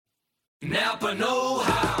Napa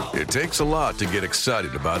know-how. It takes a lot to get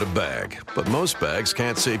excited about a bag, but most bags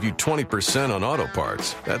can't save you 20% on auto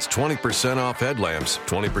parts. That's 20% off headlamps,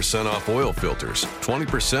 20% off oil filters,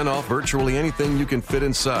 20% off virtually anything you can fit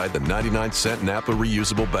inside the 99-cent Napa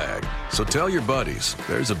reusable bag. So tell your buddies,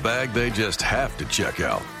 there's a bag they just have to check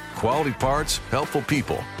out. Quality parts, helpful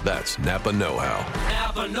people. That's Napa know-how.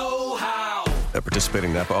 Napa know-how. At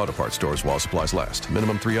participating Napa Auto Parts stores while supplies last.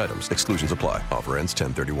 Minimum 3 items. Exclusions apply. Offer ends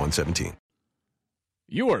 10/31/17.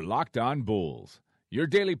 You are Locked On Bulls, your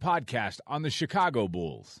daily podcast on the Chicago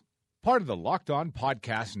Bulls. Part of the Locked On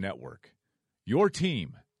Podcast Network. Your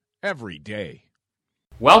team every day.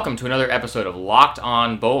 Welcome to another episode of Locked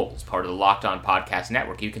On Bulls, part of the Locked On Podcast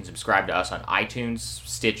Network. You can subscribe to us on iTunes,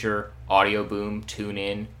 Stitcher, Audio Boom,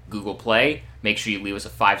 TuneIn, Google Play. Make sure you leave us a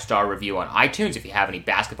 5-star review on iTunes. If you have any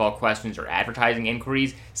basketball questions or advertising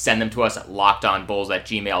inquiries, send them to us at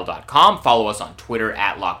lockedonbulls@gmail.com. Follow us on Twitter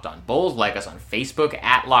at LockedOnBulls. Like us on Facebook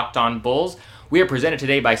at LockedOnBulls. We are presented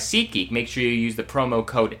today by SeatGeek. Make sure you use the promo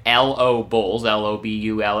code LOBULLS,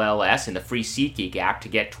 LOBULLS, in the free SeatGeek app to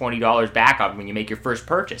get $20 back on when you make your first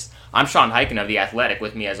purchase. I'm Sean Highkin of The Athletic.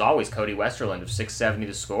 With me, as always, Cody Westerland of 670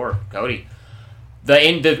 The Score. Cody, the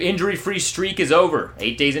injury-free streak is over.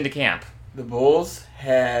 8 days into camp. The Bulls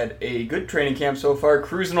had a good training camp so far,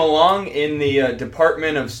 cruising along in the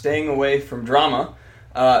department of staying away from drama.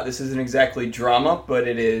 This isn't exactly drama, but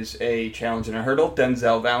it is a challenge and a hurdle.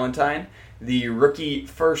 Denzel Valentine, the rookie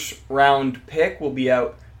first-round pick, will be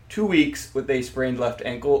out 2 weeks with a sprained left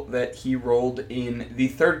ankle that he rolled in the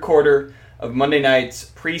third quarter of Monday night's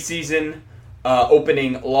preseason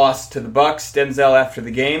opening loss to the Bucks. Denzel, after the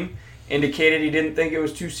game, indicated he didn't think it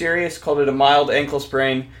was too serious, called it a mild ankle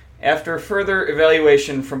sprain. After further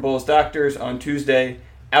evaluation from Bulls doctors on Tuesday,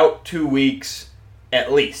 out 2 weeks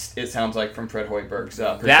at least, it sounds like, from Fred Hoiberg's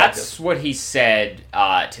perspective. That's what he said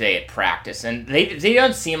today at practice. And they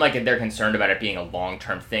don't seem like they're concerned about it being a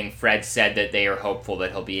long-term thing. Fred said that they are hopeful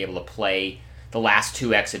that he'll be able to play the last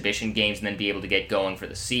 2 exhibition games and then be able to get going for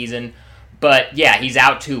the season. But yeah, he's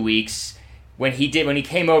out 2 weeks. When he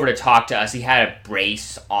came over to talk to us, he had a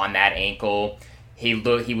brace on that ankle. He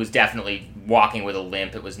was definitely walking with a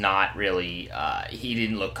limp. It was not really, he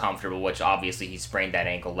didn't look comfortable, which obviously he sprained that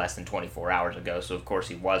ankle less than 24 hours ago, so of course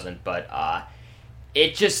he wasn't. But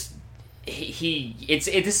this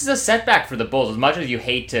is a setback for the Bulls. As much as you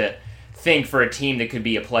hate to think for a team that could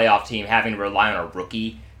be a playoff team having to rely on a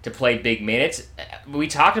rookie to play big minutes. We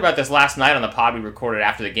talked about this last night on the pod we recorded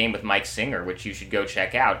after the game with Mike Singer, which you should go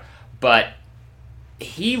check out. But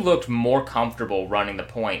he looked more comfortable running the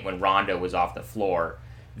point when Rondo was off the floor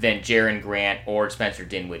than Jaren Grant or Spencer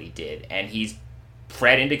Dinwiddie did. And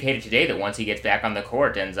Fred indicated today that once he gets back on the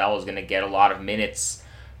court, Denzel is going to get a lot of minutes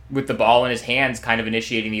with the ball in his hands, kind of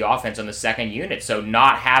initiating the offense on the second unit. So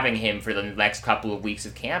not having him for the next couple of weeks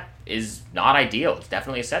of camp is not ideal. It's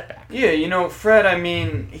definitely a setback. Yeah, Fred,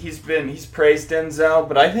 he's praised Denzel,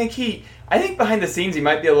 but I think behind the scenes he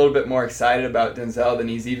might be a little bit more excited about Denzel than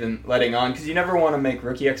he's even letting on, because you never want to make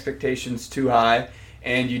rookie expectations too high,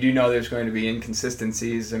 and you do know there's going to be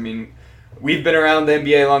inconsistencies. We've been around the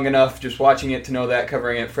NBA long enough, just watching it, to know that,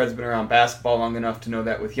 covering it. Fred's been around basketball long enough to know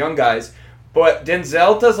that with young guys. But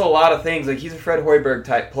Denzel does a lot of things. Like, he's a Fred Hoiberg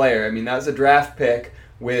type player. That was a draft pick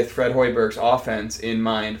with Fred Hoiberg's offense in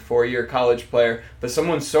mind, 4-year college player, but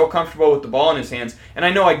someone so comfortable with the ball in his hands. And I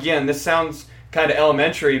know, again, this sounds kind of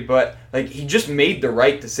elementary, but he just made the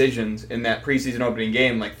right decisions in that preseason opening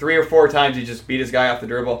game. 3 or 4 times he just beat his guy off the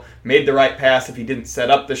dribble, made the right pass if he didn't set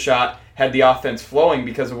up the shot, had the offense flowing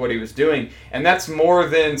because of what he was doing. And that's more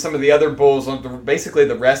than some of the other Bulls, basically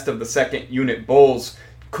the rest of the second unit Bulls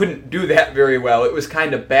couldn't do that very well. It was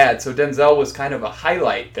kind of bad. So Denzel was kind of a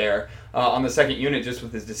highlight there on the second unit just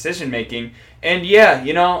with his decision-making. And yeah,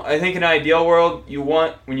 I think in an ideal world, you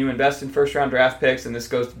want, when you invest in first-round draft picks, and this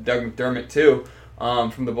goes to Doug McDermott too,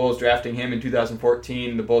 from the Bulls drafting him in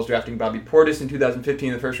 2014, the Bulls drafting Bobby Portis in 2015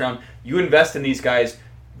 in the first round, you invest in these guys,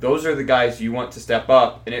 those are the guys you want to step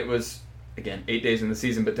up. And it was, again, 8 days in the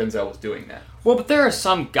season, but Denzel was doing that. Well, but there are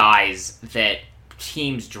some guys that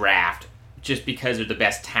teams draft just because they're the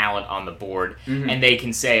best talent on the board, and they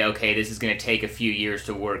can say, okay, this is going to take a few years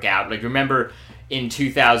to work out. Remember in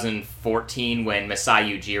 2014 when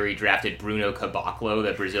Masai Ujiri drafted Bruno Caboclo,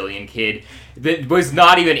 the Brazilian kid, that was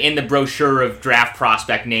not even in the brochure of draft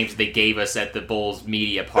prospect names they gave us at the Bulls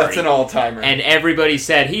media party. That's an all-timer. And everybody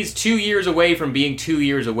said, he's 2 years away from being 2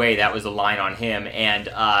 years away. That was the line on him. And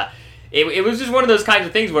It was just one of those kinds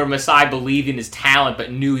of things where Masai believed in his talent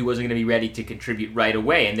but knew he wasn't going to be ready to contribute right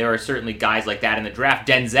away. And there are certainly guys like that in the draft.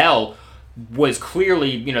 Denzel was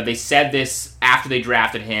clearly, they said this after they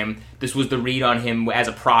drafted him. This was the read on him as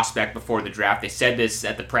a prospect before the draft. They said this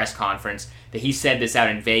at the press conference, that he said this out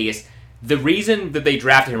in Vegas. The reason that they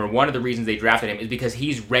drafted him, or one of the reasons they drafted him, is because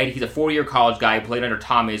he's ready. He's a 4-year college guy who played under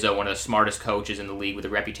Tom Izzo, one of the smartest coaches in the league with a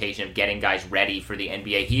reputation of getting guys ready for the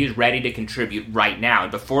NBA. He is ready to contribute right now.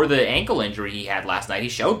 And before the ankle injury he had last night, he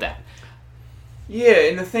showed that. Yeah,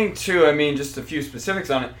 and the thing, too, just a few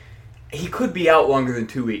specifics on it. He could be out longer than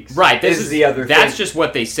 2 weeks. Right. This is the other thing. That's just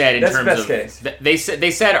what they said in terms best of... case.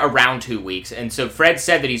 They said around 2 weeks. And so Fred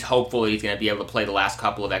said that he's hopeful that he's going to be able to play the last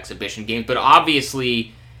couple of exhibition games. But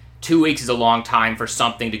obviously, 2 weeks is a long time for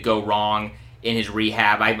something to go wrong in his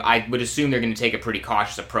rehab. I would assume they're going to take a pretty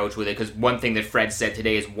cautious approach with it, because one thing that Fred said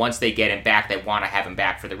today is once they get him back, they want to have him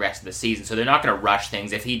back for the rest of the season. So they're not going to rush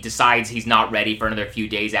things. If he decides he's not ready for another few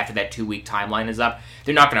days after that 2-week timeline is up,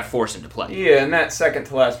 they're not going to force him to play. Yeah, and that second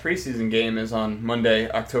to last preseason game is on Monday,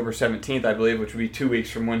 October 17th, I believe, which would be 2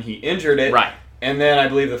 weeks from when he injured it. Right. And then I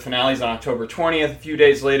believe the finale's on October 20th, a few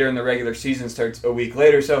days later, and the regular season starts a week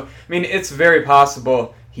later. So, it's very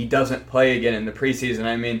possible he doesn't play again in the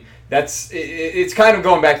preseason. It's kind of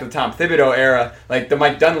going back to the Tom Thibodeau era, like the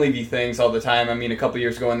Mike Dunleavy things all the time. A couple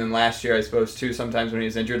years ago, and then last year, I suppose, too, sometimes when he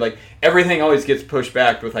was injured. Like, everything always gets pushed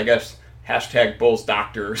back with, I guess, hashtag Bulls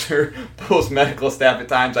doctors or Bulls medical staff at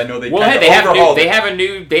times. I know they have a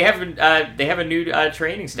new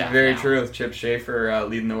training staff. Very now. true, with Chip Schaefer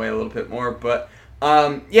leading the way a little bit more. But,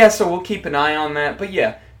 so we'll keep an eye on that. But,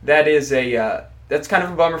 yeah, that is that's kind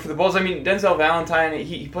of a bummer for the Bulls. Denzel Valentine,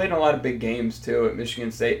 he played in a lot of big games, too, at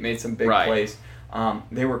Michigan State, made some big plays.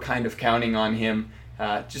 They were kind of counting on him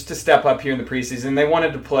just to step up here in the preseason. They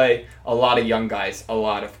wanted to play a lot of young guys,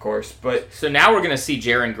 of course. But so now we're going to see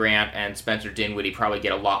Jaren Grant and Spencer Dinwiddie probably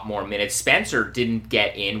get a lot more minutes. Spencer didn't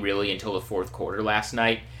get in really until the fourth quarter last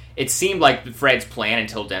night. It seemed like Fred's plan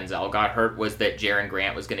until Denzel got hurt was that Jaren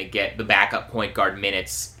Grant was going to get the backup point guard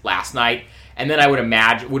minutes last night. And then I would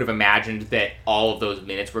have imagined that all of those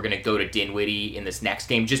minutes were going to go to Dinwiddie in this next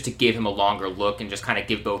game just to give him a longer look and just kind of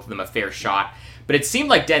give both of them a fair shot. But it seemed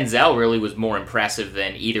like Denzel really was more impressive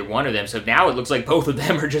than either one of them. So now it looks like both of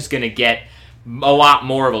them are just going to get a lot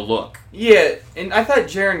more of a look. Yeah, and I thought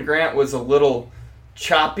Jaren Grant was a little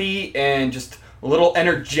choppy and just a little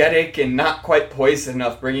energetic and not quite poised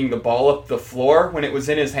enough bringing the ball up the floor when it was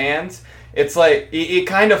in his hands. It's like, it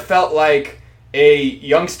kind of felt like a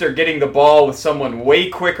youngster getting the ball with someone way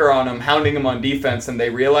quicker on him, hounding him on defense than they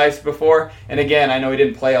realized before. And again, I know he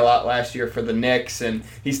didn't play a lot last year for the Knicks, and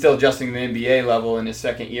he's still adjusting to the NBA level in his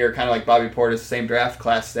second year, kind of like Bobby Portis, same draft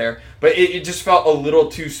class there. But it just felt a little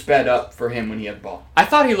too sped up for him when he had the ball. I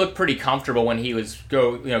thought he looked pretty comfortable when he was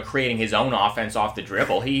creating his own offense off the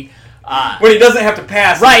dribble. When he doesn't have to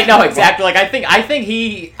pass. Right, no, exactly. Like I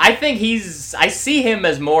see him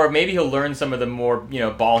as more, maybe he'll learn some of the more,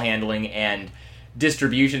 ball handling and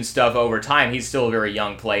distribution stuff over time. He's still a very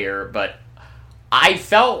young player, but I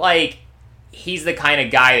felt like he's the kind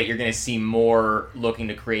of guy that you're going to see more looking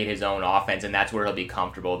to create his own offense, and that's where he'll be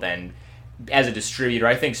comfortable than as a distributor.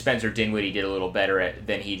 I think Spencer Dinwiddie did a little better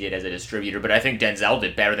than he did as a distributor, but I think Denzel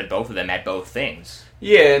did better than both of them at both things.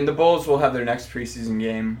 Yeah, and the Bulls will have their next preseason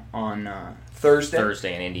game on Thursday.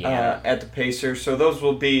 Thursday in Indiana. At the Pacers. So those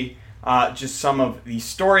will be just some of the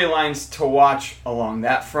storylines to watch along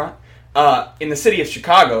that front. In the city of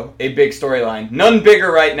Chicago, a big storyline, none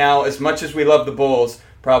bigger right now, as much as we love the Bulls,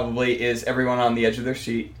 probably is everyone on the edge of their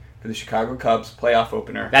seat for the Chicago Cubs playoff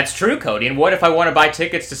opener. That's true, Cody. And what if I want to buy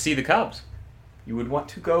tickets to see the Cubs? You would want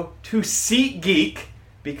to go to SeatGeek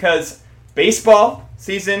because baseball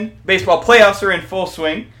playoffs are in full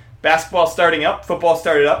swing. Basketball starting up, football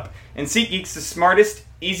started up, and SeatGeek's the smartest,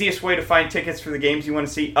 easiest way to find tickets for the games you want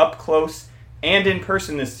to see up close and in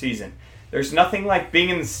person this season. There's nothing like being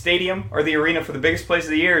in the stadium or the arena for the biggest plays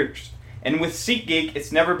of the year. And with SeatGeek,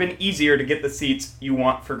 it's never been easier to get the seats you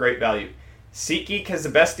want for great value. SeatGeek has the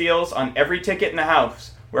best deals on every ticket in the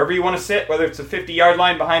house. Wherever you want to sit, whether it's a 50-yard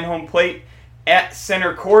line behind home plate, at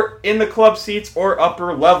center court, in the club seats, or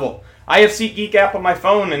upper level. I have SeatGeek app on my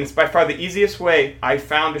phone, and it's by far the easiest way I've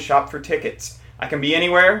found to shop for tickets. I can be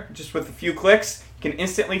anywhere, just with a few clicks. You can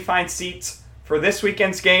instantly find seats for this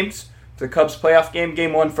weekend's games. The Cubs playoff game,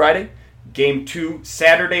 Game 1 Friday. Game 2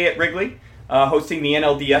 Saturday at Wrigley, hosting the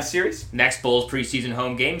NLDS series. Next Bulls preseason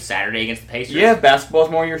home game, Saturday against the Pacers. Yeah,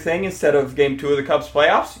 basketball's more your thing instead of Game 2 of the Cubs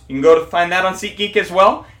playoffs. You can go to find that on SeatGeek as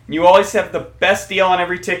well. And you always have the best deal on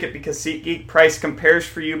every ticket because SeatGeek price compares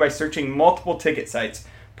for you by searching multiple ticket sites.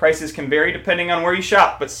 Prices can vary depending on where you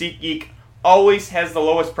shop, but SeatGeek always has the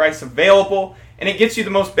lowest price available, and it gets you the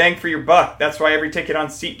most bang for your buck. That's why every ticket on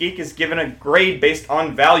SeatGeek is given a grade based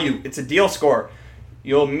on value. It's a deal score.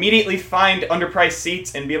 You'll immediately find underpriced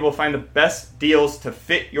seats and be able to find the best deals to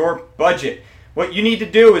fit your budget. What you need to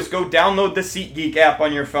do is go download the SeatGeek app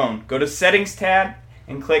on your phone. Go to Settings tab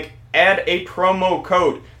and click Add a Promo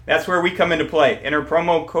Code. That's where we come into play. Enter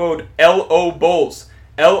promo code LOBULLS,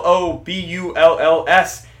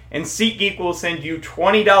 LOBULLS, and SeatGeek will send you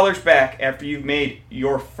 $20 back after you've made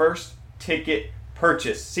your first ticket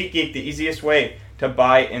purchase. SeatGeek, the easiest way to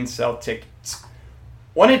buy and sell tickets.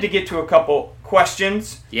 Wanted to get to a couple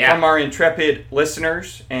questions from our intrepid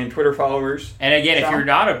listeners and Twitter followers. And again, if you're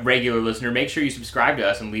not a regular listener, make sure you subscribe to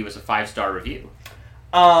us and leave us a 5-star review.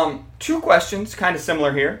 2 questions, kind of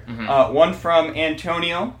similar here. One from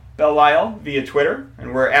Antonio Belial via Twitter,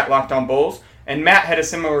 and we're at Locked On Bulls. And Matt had a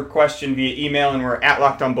similar question via email, and we're at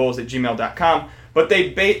lockedonbulls@gmail.com. But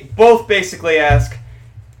they both basically ask,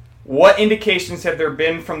 what indications have there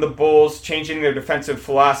been from the Bulls changing their defensive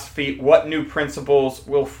philosophy? What new principles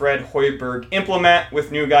will Fred Hoiberg implement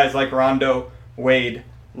with new guys like Rondo, Wade,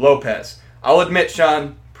 Lopez? I'll admit,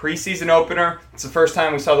 Sean, preseason opener, it's the first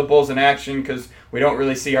time we saw the Bulls in action because we don't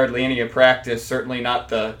really see hardly any of practice, certainly not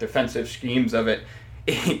the defensive schemes of it.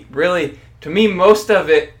 Really, to me, most of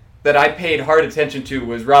it that I paid hard attention to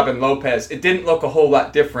was Robin Lopez. It didn't look a whole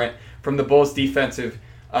lot different from the Bulls' defensive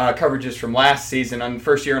coverages from last season on the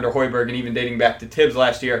first year under Hoiberg and even dating back to Tibbs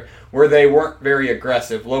last year, where they weren't very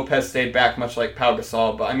aggressive. Lopez stayed back much like Pau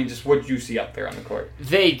Gasol, but I mean, just what did you see up there on the court?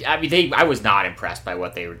 I was not impressed by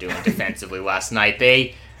what they were doing defensively last night.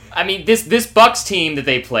 This Bucks team that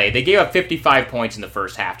they played, they gave up 55 points in the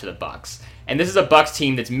first half to the Bucks. And this is a Bucks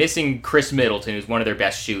team that's missing Chris Middleton, who's one of their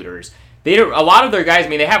best shooters. A lot of their guys,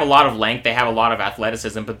 they have a lot of length, they have a lot of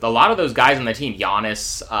athleticism, but a lot of those guys on the team,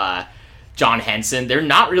 Giannis, John Henson, they're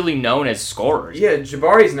not really known as scorers. Yeah,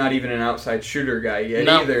 Jabari's not even an outside shooter guy yet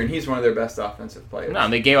either, and he's one of their best offensive players. No,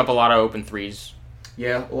 they gave up a lot of open threes.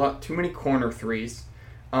 Yeah, too many corner threes.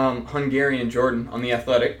 Hungarian Jordan on The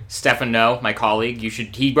Athletic. Stefan No, my colleague,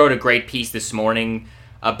 he wrote a great piece this morning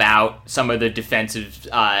about some of the defensive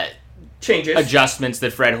changes, adjustments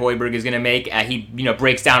that Fred Hoiberg is going to make. He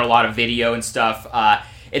breaks down a lot of video and stuff.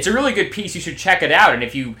 It's a really good piece. You should check it out. And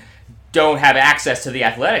if you don't have access to The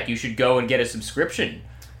Athletic, you should go and get a subscription.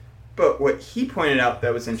 But what he pointed out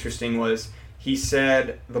that was interesting was he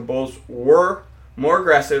said the Bulls were more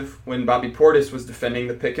aggressive when Bobby Portis was defending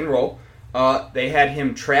the pick and roll. They had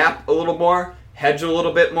him trap a little more, hedge a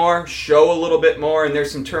little bit more, show a little bit more, and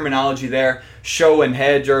there's some terminology there. Show and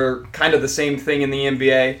hedge are kind of the same thing in the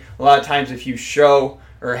NBA. A lot of times if you show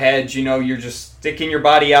or hedge, you're just sticking your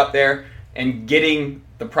body out there and getting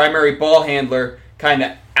the primary ball handler kind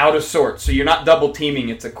of out of sorts. So you're not double teaming.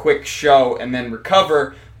 It's a quick show and then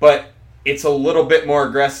recover, but it's a little bit more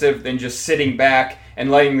aggressive than just sitting back and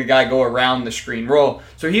letting the guy go around the screen roll.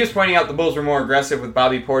 So he was pointing out the Bulls were more aggressive with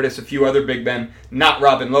Bobby Portis, a few other big men, not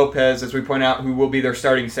Robin Lopez, as we point out, who will be their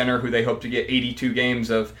starting center, who they hope to get 82 games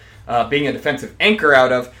of being a defensive anchor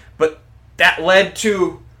out of. But that led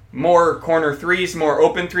to more corner threes, more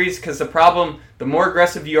open threes, because the problem, the more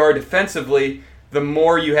aggressive you are defensively, the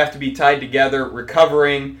more you have to be tied together,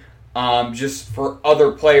 recovering just for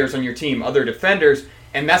other players on your team, other defenders.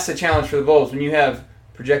 And that's the challenge for the Bulls. When you have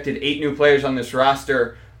projected 8 new players on this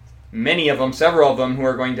roster, many of them, several of them, who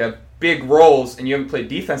are going to have big roles, and you haven't played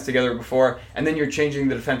defense together before, and then you're changing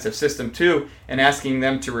the defensive system too and asking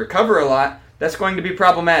them to recover a lot, that's going to be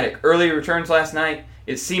problematic. Early returns last night,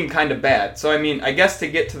 it seemed kind of bad. So, I guess to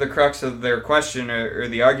get to the crux of their question or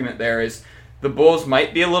the argument there is the Bulls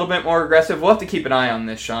might be a little bit more aggressive. We'll have to keep an eye on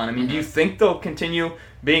this, Sean. Do you think they'll continue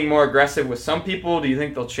being more aggressive with some people? Do you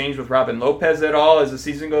think they'll change with Robin Lopez at all as the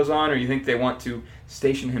season goes on, or do you think they want to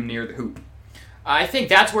station him near the hoop? I think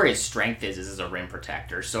that's where his strength is as a rim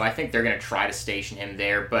protector, so I think they're going to try to station him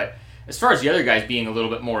there. But as far as the other guys being a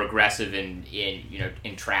little bit more aggressive in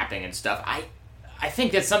trapping and stuff, I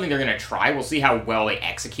think that's something they're going to try. We'll see how well they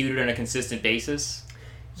execute it on a consistent basis.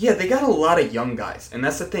 Yeah, they got a lot of young guys, and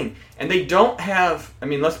that's the thing. And they don't have,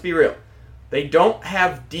 let's be real, they don't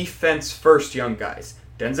have defense-first young guys.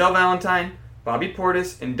 Denzel Valentine, Bobby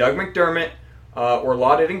Portis, and Doug McDermott were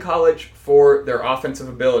lauded in college for their offensive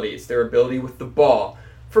abilities, their ability with the ball,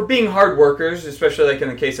 for being hard workers, especially like in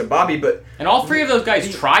the case of Bobby. And all 3 of those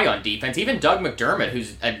guys try on defense. Even Doug McDermott,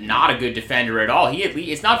 who's not a good defender at all,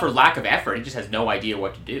 it's not for lack of effort. He just has no idea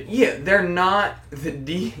what to do. Yeah, they're not.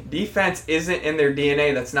 The defense isn't in their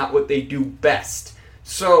DNA. That's not what they do best.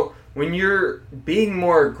 So when you're being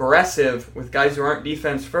more aggressive with guys who aren't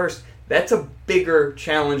defense first, that's a bigger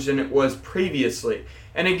challenge than it was previously.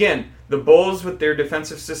 And again, the Bulls with their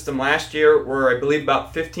defensive system last year were, I believe,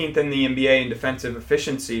 about 15th in the NBA in defensive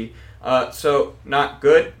efficiency. So not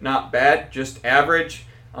good, not bad, just average.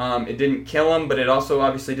 It didn't kill him, but it also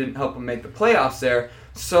obviously didn't help him make the playoffs there.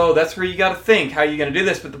 So that's where you got to think, how are you going to do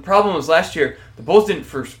this? But the problem was last year, the Bulls didn't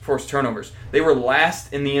force turnovers. They were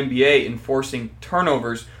last in the NBA in forcing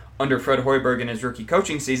turnovers under Fred Hoiberg in his rookie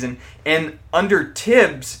coaching season. And under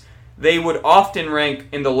Tibbs, they would often rank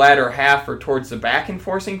in the latter half or towards the back in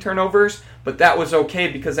forcing turnovers. But that was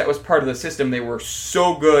okay because that was part of the system. They were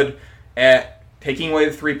so good at taking away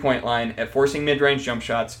the three-point line, at forcing mid-range jump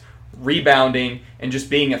shots, rebounding, and just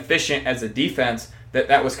being efficient as a defense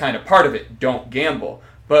that was kind of part of it. Don't gamble.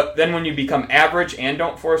 But then when you become average and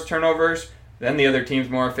don't force turnovers, then the other team's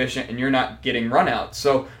more efficient and you're not getting runouts.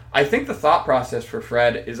 So I think the thought process for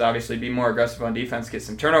Fred is obviously be more aggressive on defense, get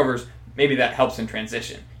some turnovers. Maybe that helps in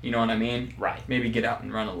transition. You know what I mean? Right. Maybe get out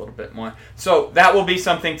and run a little bit more. So that will be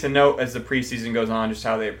something to note as the preseason goes on, just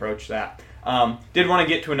how they approach that. Did want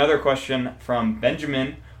to get to another question from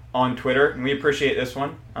Benjamin on Twitter, and we appreciate this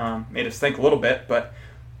one. Made us think a little bit, but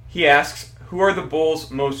he asks, who are the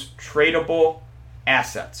Bulls' most tradable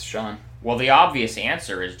assets, Sean? Well, the obvious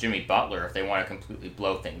answer is Jimmy Butler if they want to completely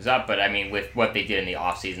blow things up. But, I mean, with what they did in the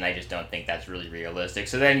offseason, I just don't think that's really realistic.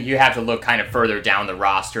 So then you have to look kind of further down the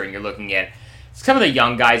roster, and you're looking at some of the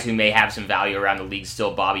young guys who may have some value around the league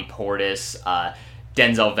still. Bobby Portis,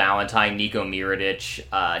 Denzel Valentine, Nico Mirotic,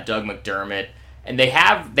 Doug McDermott. And they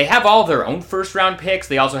have all of their own first-round picks.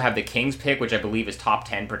 They also have the Kings pick, which I believe is top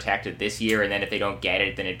 10 protected this year. And then if they don't get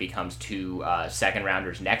it, then it becomes 2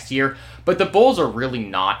 second-rounders next year. But the Bulls are really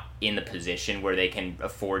not in the position where they can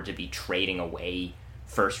afford to be trading away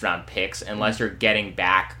first-round picks unless you're getting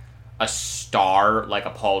back a star like a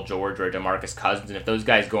Paul George or a DeMarcus Cousins. And if those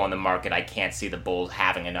guys go on the market, I can't see the Bulls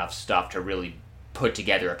having enough stuff to really put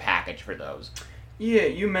together a package for those. Yeah,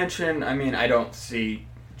 you mentioned, I don't see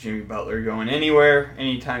Jimmy Butler going anywhere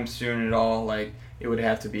anytime soon at all. Like, it would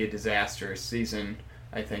have to be a disastrous season,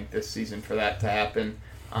 I think, this season for that to happen.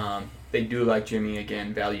 They do like Jimmy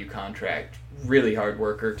again, value contract, really hard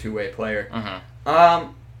worker, two-way player.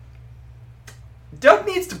 Doug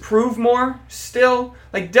needs to prove more still.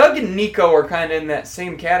 Like, Doug and Nico are kind of in that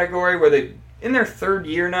same category where they're in their third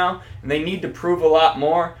year now, and they need to prove a lot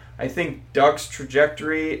more. I think Doug's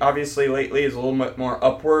trajectory, obviously, lately is a little bit more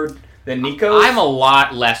upward than Nico's. I'm a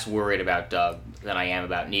lot less worried about Doug than I am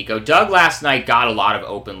about Nico. Doug last night got a lot of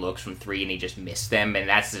open looks from three, and he just missed them, and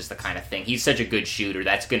that's just the kind of thing. He's such a good shooter.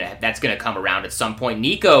 That's gonna come around at some point.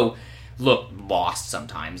 Nico looked lost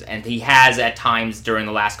sometimes, and he has at times during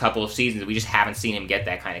the last couple of seasons. We just haven't seen him get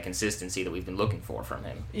that kind of consistency that we've been looking for from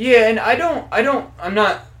him. Yeah, and I'm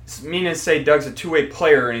not meaning to say Doug's a two-way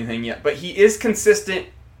player or anything yet, but he is consistent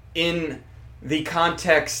in the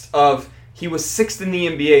context of he was 6th in the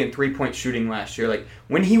NBA in three-point shooting last year. Like,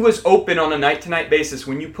 when he was open on a night-to-night basis,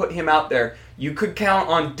 when you put him out there, you could count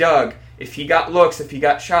on Doug, if he got looks, if he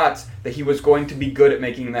got shots, that he was going to be good at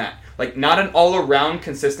making that. Like, not an all-around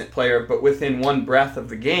consistent player, but within one breath of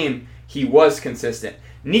the game, he was consistent.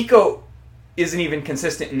 Nico isn't even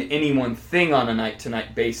consistent in any one thing on a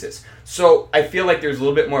night-to-night basis. So I feel like there's a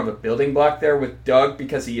little bit more of a building block there with Doug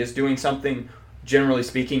because he is doing something, generally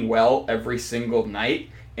speaking, well every single night.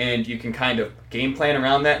 And you can kind of game plan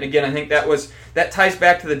around that. And again, I think that ties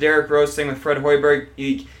back to the Derrick Rose thing with Fred Hoiberg.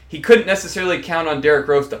 He couldn't necessarily count on Derrick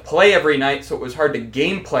Rose to play every night, so it was hard to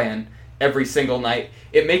game plan every single night.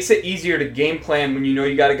 It makes it easier to game plan when you know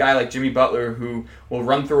you got a guy like Jimmy Butler who will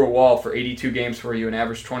run through a wall for 82 games for you and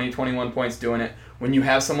average 20, 21 points doing it. When you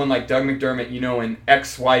have someone like Doug McDermott, in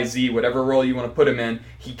XYZ, whatever role you want to put him in,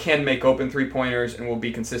 he can make open three-pointers and will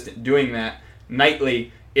be consistent doing that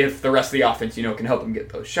nightly if the rest of the offense, can help him get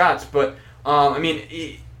those shots. But,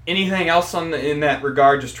 anything else in that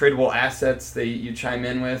regard, just tradable assets that you chime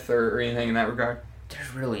in with or anything in that regard?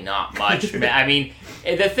 There's really not much. I mean,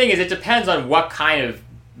 the thing is, it depends on what kind of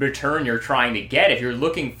return you're trying to get. If you're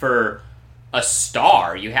looking for a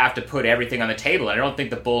star, you have to put everything on the table. And I don't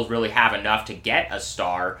think the Bulls really have enough to get a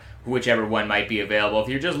star, whichever one might be available. If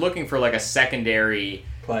you're just looking for like a secondary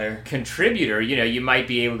player contributor, you might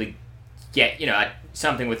be able to get,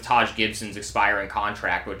 something with Taj Gibson's expiring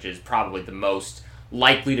contract, which is probably the most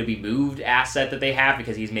likely to be moved asset that they have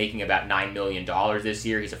because he's making about $9 million this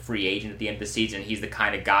year. He's a free agent at the end of the season. He's the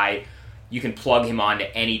kind of guy you can plug him onto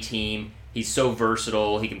any team. He's so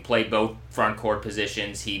versatile. He can play both front court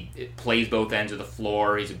positions. He plays both ends of the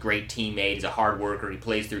floor. He's a great teammate. He's a hard worker. He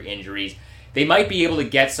plays through injuries. They might be able to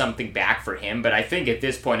get something back for him, but I think at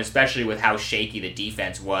this point, especially with how shaky the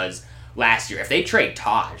defense was last year, if they trade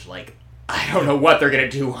Taj, I don't know what they're going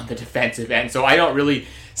to do on the defensive end. So I don't really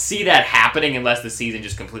see that happening unless the season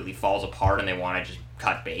just completely falls apart and they want to just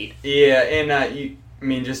cut bait. Yeah, and I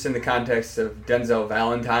mean, just in the context of Denzel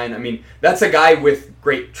Valentine, I mean, that's a guy with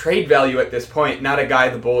great trade value at this point, not a guy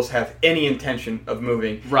the Bulls have any intention of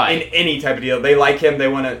moving in any type of deal. They like him. They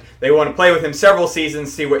want to play with him several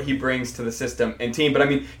seasons, see what he brings to the system and team. But, I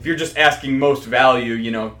mean, if you're just asking most value,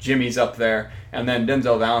 Jimmy's up there, and then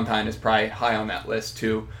Denzel Valentine is probably high on that list,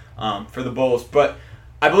 too, for the Bulls. But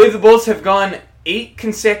I believe the Bulls have gone 8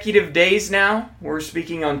 consecutive days now. We're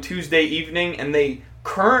speaking on Tuesday evening, and they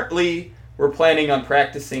currently... We're planning on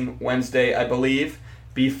practicing Wednesday, I believe,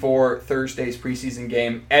 before Thursday's preseason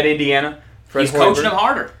game at Indiana. He's coaching them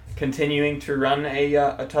harder. Continuing to run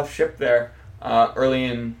a tough ship there early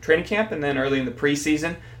in training camp and then early in the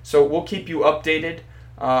preseason. So we'll keep you updated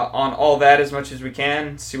on all that as much as we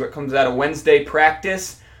can, see what comes out of Wednesday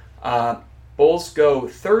practice. Bulls go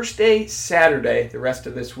Thursday, Saturday, the rest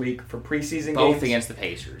of this week for preseason games. Both against the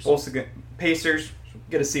Pacers. Both against Pacers.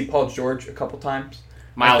 Get to see Paul George a couple times.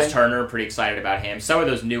 Miles Turner, pretty excited about him. Some of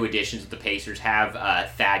those new additions that the Pacers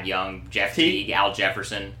have, Thad Young, Jeff Teague, Al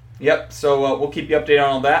Jefferson. Yep, so we'll keep you updated on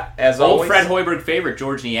all that, as always. Old Fred Hoiberg favorite,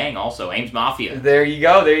 George Niang, also, Ames Mafia. There you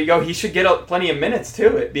go. He should get plenty of minutes,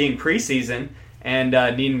 too, it being preseason, and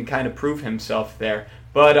needing to kind of prove himself there.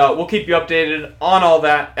 But we'll keep you updated on all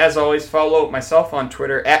that. As always, follow myself on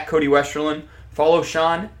Twitter, at Cody Westerlund. Follow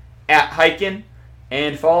Sean, at Hyken.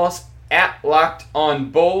 And follow us, at Locked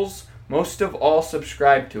On Bulls. Most of all,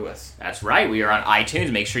 subscribe to us. That's right. We are on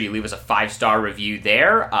iTunes. Make sure you leave us a 5-star review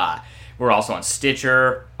there. We're also on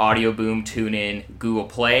Stitcher, Audio Boom, TuneIn, Google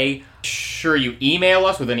Play. Sure, you email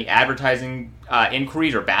us with any advertising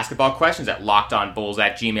inquiries or basketball questions at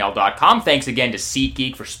lockedonbulls@gmail.com. Thanks again to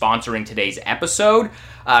SeatGeek for sponsoring today's episode.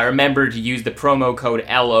 Remember to use the promo code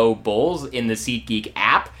LOBulls in the SeatGeek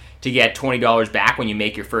app to get $20 back when you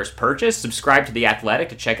make your first purchase. Subscribe to The Athletic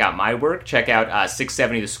to check out my work. Check out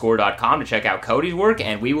 670thescore.com to check out Cody's work,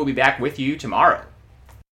 and we will be back with you tomorrow.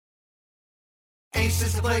 Ace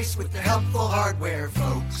is the place with the helpful hardware,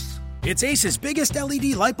 folks. It's Ace's biggest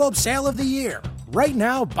LED light bulb sale of the year. Right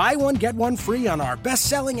now, buy one, get one free on our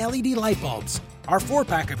best-selling LED light bulbs. Our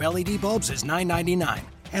 4-pack of LED bulbs is $9.99,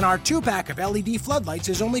 and our 2-pack of LED floodlights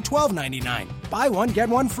is only $12.99. Buy one, get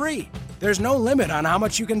one free. There's no limit on how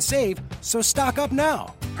much you can save, so stock up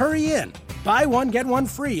now. Hurry in. Buy one, get one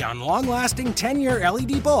free on long-lasting 10-year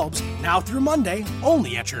LED bulbs now through Monday,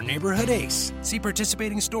 only at your neighborhood Ace. See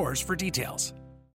participating stores for details.